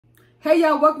Hey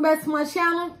y'all, welcome back to my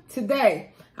channel.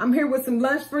 Today, I'm here with some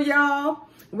lunch for y'all.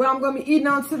 What I'm going to be eating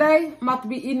on today, I'm about to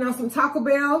be eating on some Taco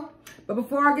Bell. But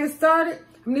before I get started,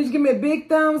 I need you to give me a big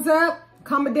thumbs up,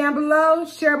 comment down below,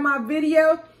 share my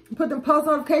video, and put them post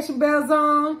notification bells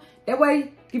on. That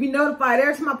way, you'll be notified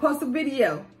every time I post a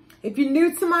video. If you're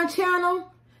new to my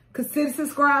channel, consider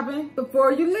subscribing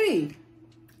before you leave.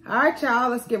 Alright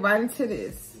y'all, let's get right into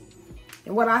this.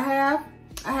 And what I have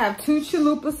 2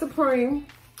 Chalupa Supreme,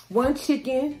 1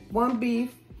 chicken, 1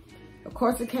 beef. Of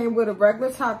course, it came with a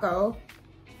regular taco.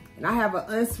 And I have an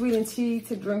unsweetened tea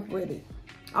to drink with it.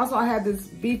 Also, I have this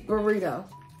beef burrito.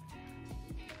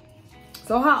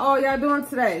 So how all y'all doing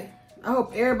today? I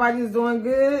hope everybody is doing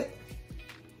good.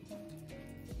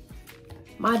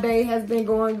 My day has been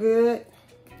going good.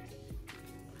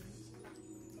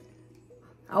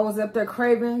 I was up there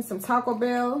craving some Taco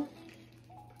Bell.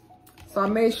 So I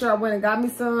made sure I went and got me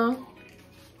some.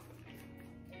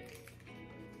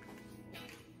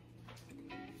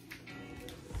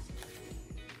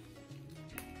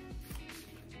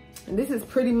 And this is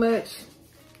pretty much,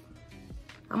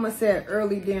 I'm gonna say, an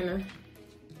early dinner.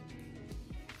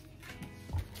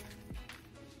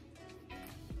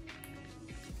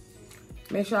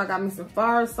 Make sure I got me some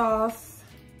fire sauce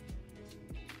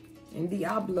and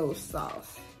Diablo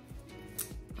sauce.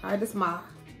 All right, this is my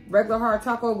regular hard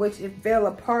taco, which it fell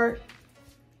apart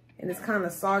and it's kind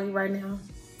of soggy right now.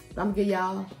 But I'm gonna give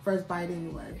y'all first bite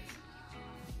anyway.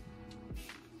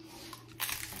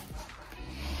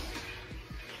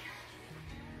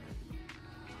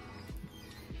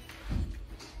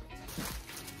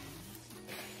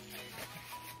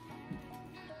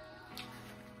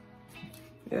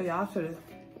 Yeah, y'all should have.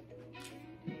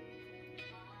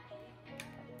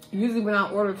 Usually when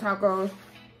I order tacos,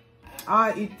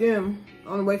 I eat them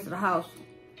on the way to the house.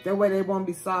 That way they won't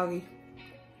be soggy.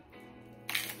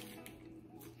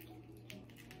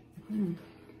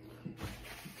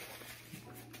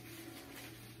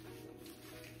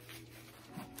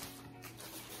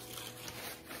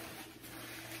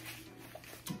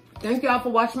 Thank y'all for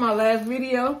watching my last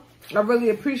video. I really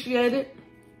appreciate it.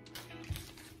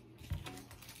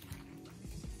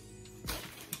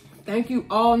 Thank you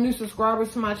all new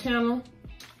subscribers to my channel.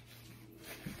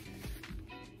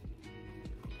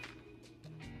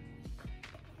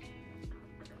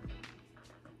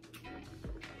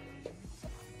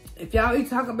 If y'all eat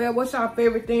Taco Bell, what's y'all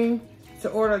favorite thing to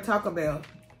order at Taco Bell?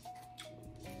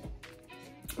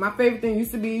 My favorite thing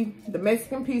used to be the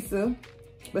Mexican pizza,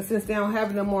 but since they don't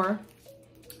have it no more,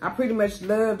 I pretty much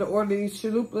love to order these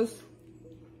chalupas.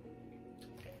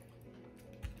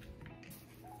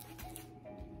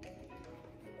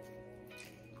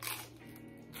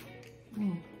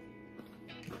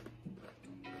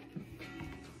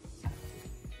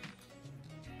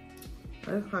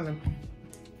 It's kind of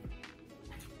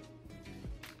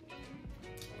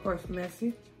course,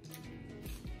 messy.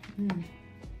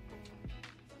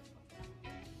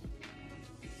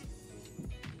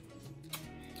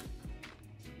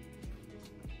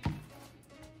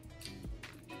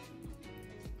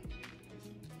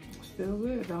 Still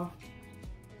good though.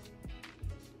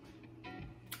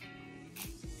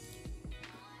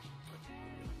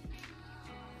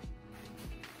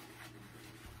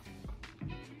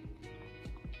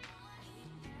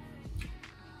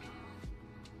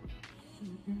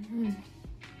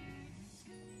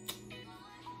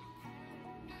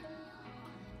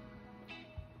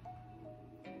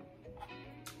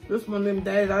 This one of them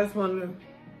days I just want to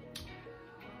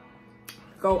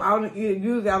go out and eat.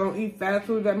 Usually I don't eat fast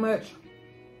food that much.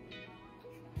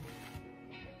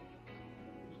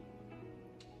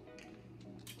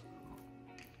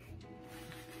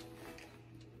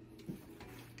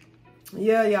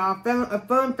 Yeah, y'all, a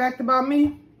fun fact about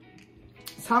me,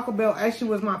 Taco Bell actually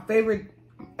was my favorite,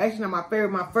 actually not my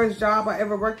favorite, my first job I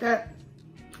ever worked at.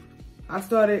 I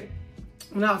started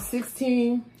when I was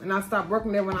 16 and I stopped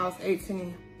working there when I was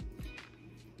 18.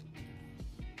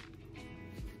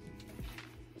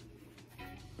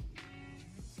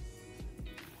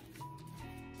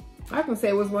 I can say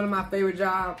it was one of my favorite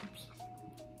jobs.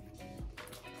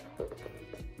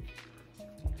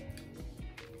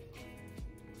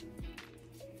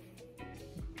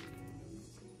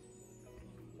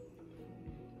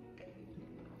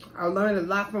 I learned a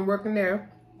lot from working there.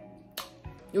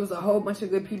 It was a whole bunch of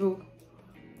good people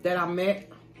that I met.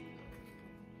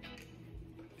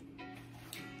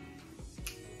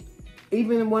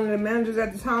 Even one of the managers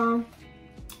at the time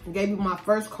gave me my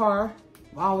first car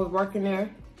while I was working there.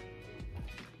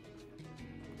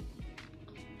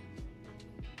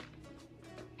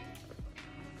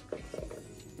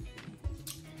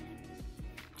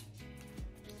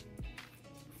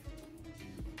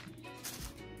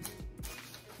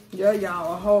 Yeah,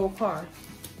 y'all, a whole car.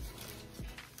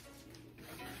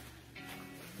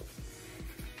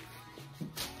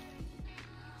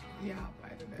 Yeah, I'll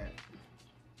bite of that.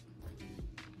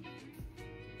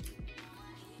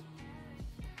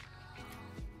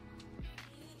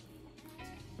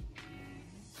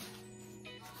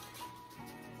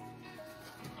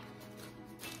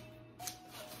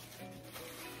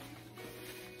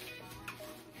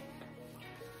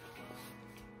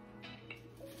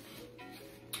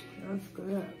 That's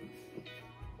good.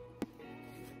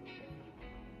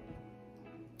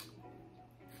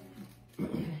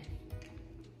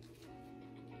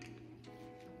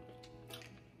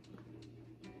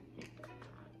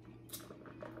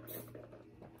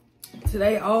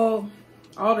 Today, all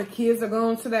the kids are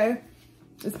gone today.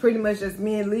 It's pretty much just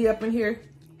me and Lee up in here.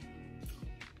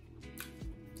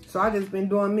 So I just been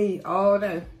doing me all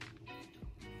day.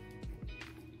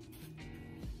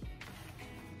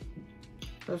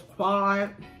 Just quiet,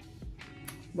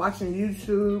 watching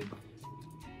YouTube,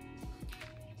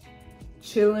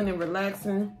 chilling and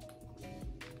relaxing.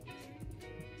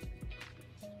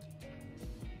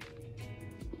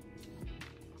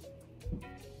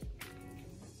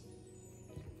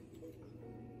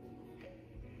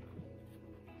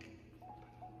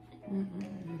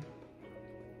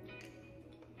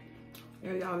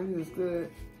 Yeah, y'all, this is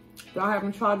good. Y'all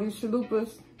haven't tried these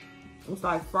chalupas? It's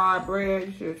like fried bread.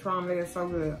 You should try them. They're so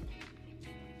good.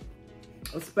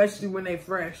 Especially when they're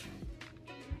fresh.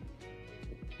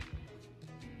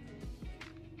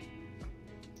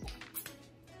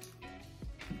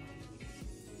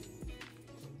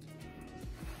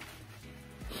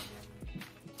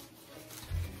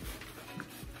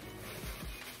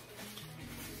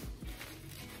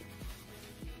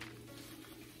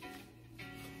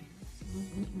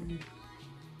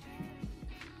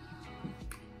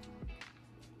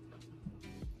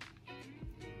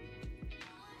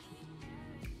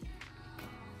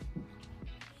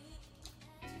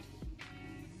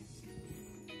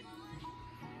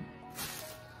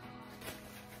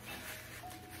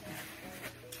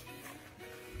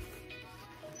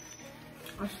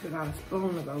 I should have got a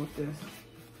spoon to go with this.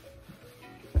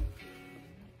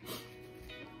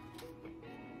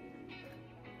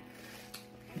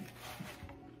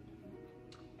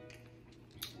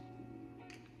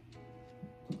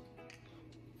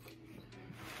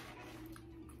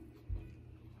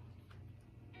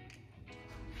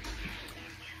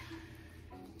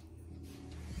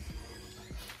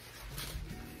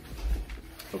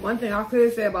 But one thing I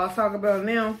could say about Taco Bell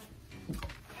now,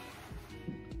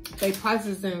 they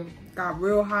prices then got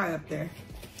real high up there.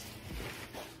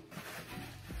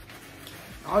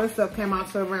 All this stuff came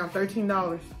out to around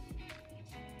 $13.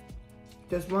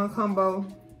 Just one combo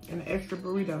and an extra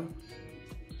burrito.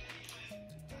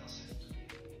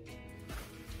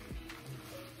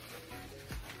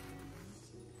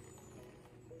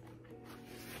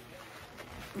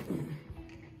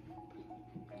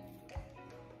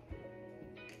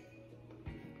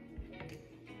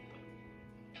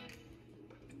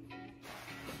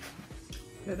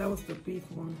 Yeah, that was the beef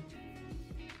one.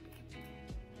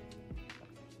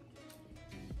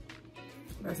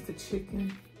 That's the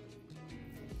chicken.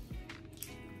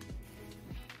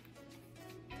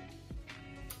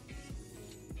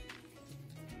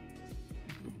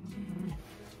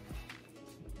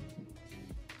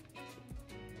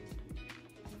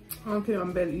 I don't think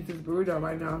I'm better to eat this burrito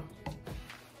right now.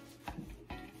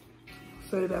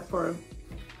 Save that for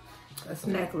a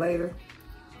snack later.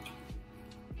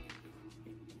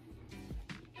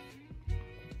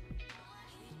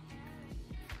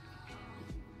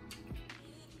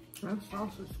 That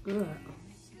sauce is good.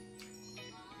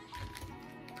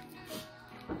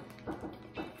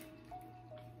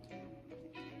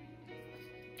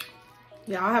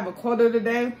 Yeah, I have a quote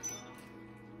today.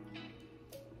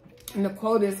 And the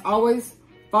quote is, always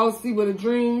fall asleep with a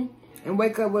dream and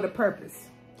wake up with a purpose.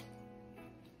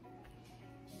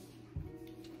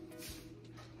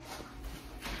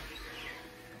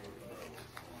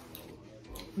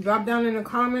 Drop down in the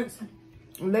comments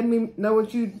and let me know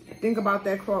what you think about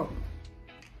that quote.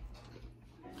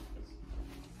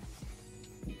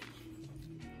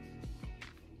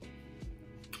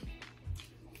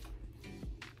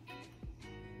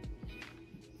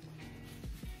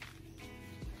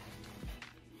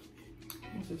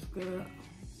 This is good.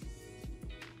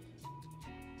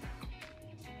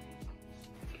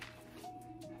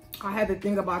 I had to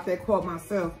think about that quote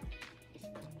myself.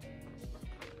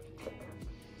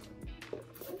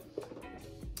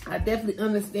 I definitely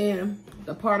understand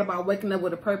the part about waking up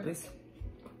with a purpose.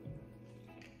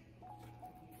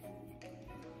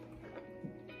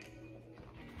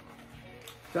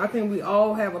 So I think we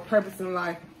all have a purpose in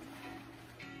life.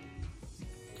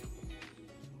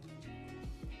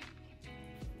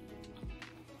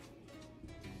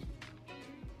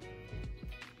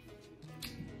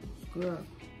 Good.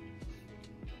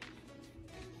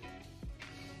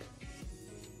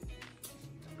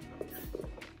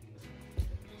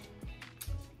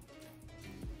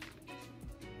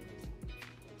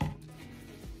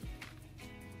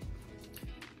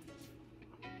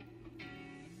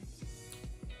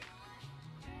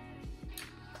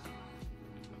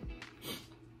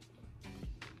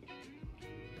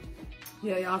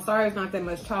 Yeah, y'all, sorry it's not that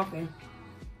much talking.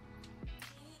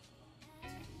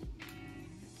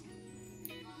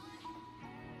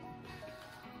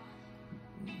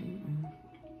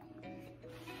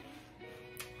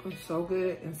 It's so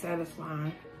good and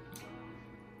satisfying.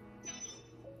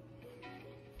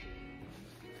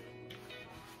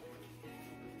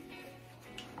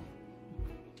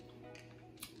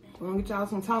 We're gonna get y'all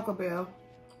some Taco Bell.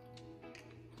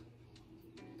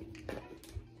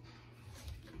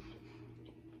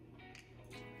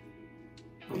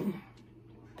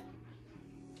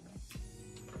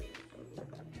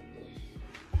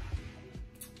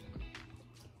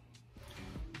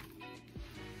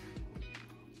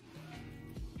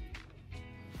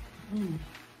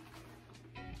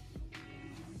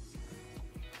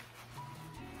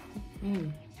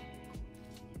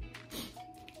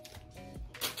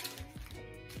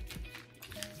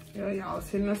 Yeah, y'all, it's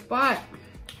hitting the spot.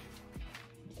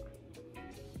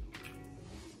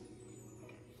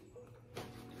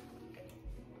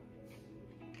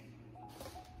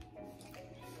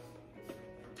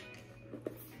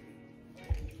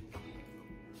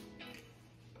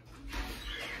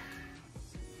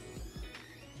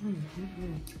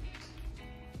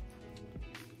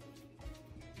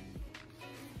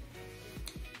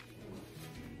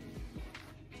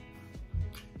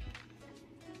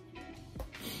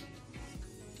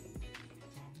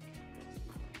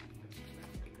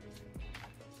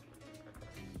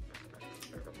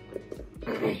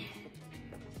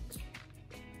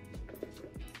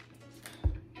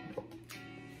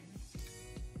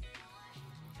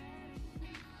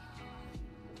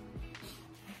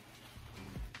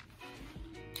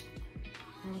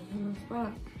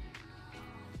 Spot.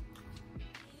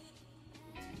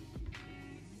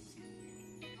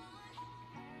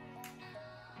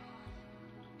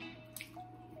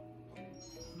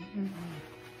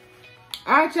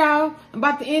 All right, y'all, I'm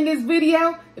about to end this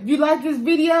video. If you like this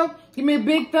video, give me a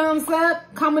big thumbs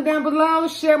up, comment down below,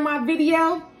 share my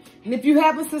video. And if you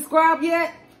haven't subscribed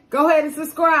yet, go ahead and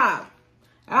subscribe.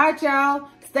 All right, y'all,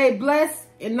 stay blessed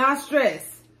and not stressed.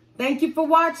 Thank you for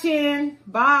watching.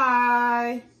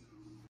 Bye.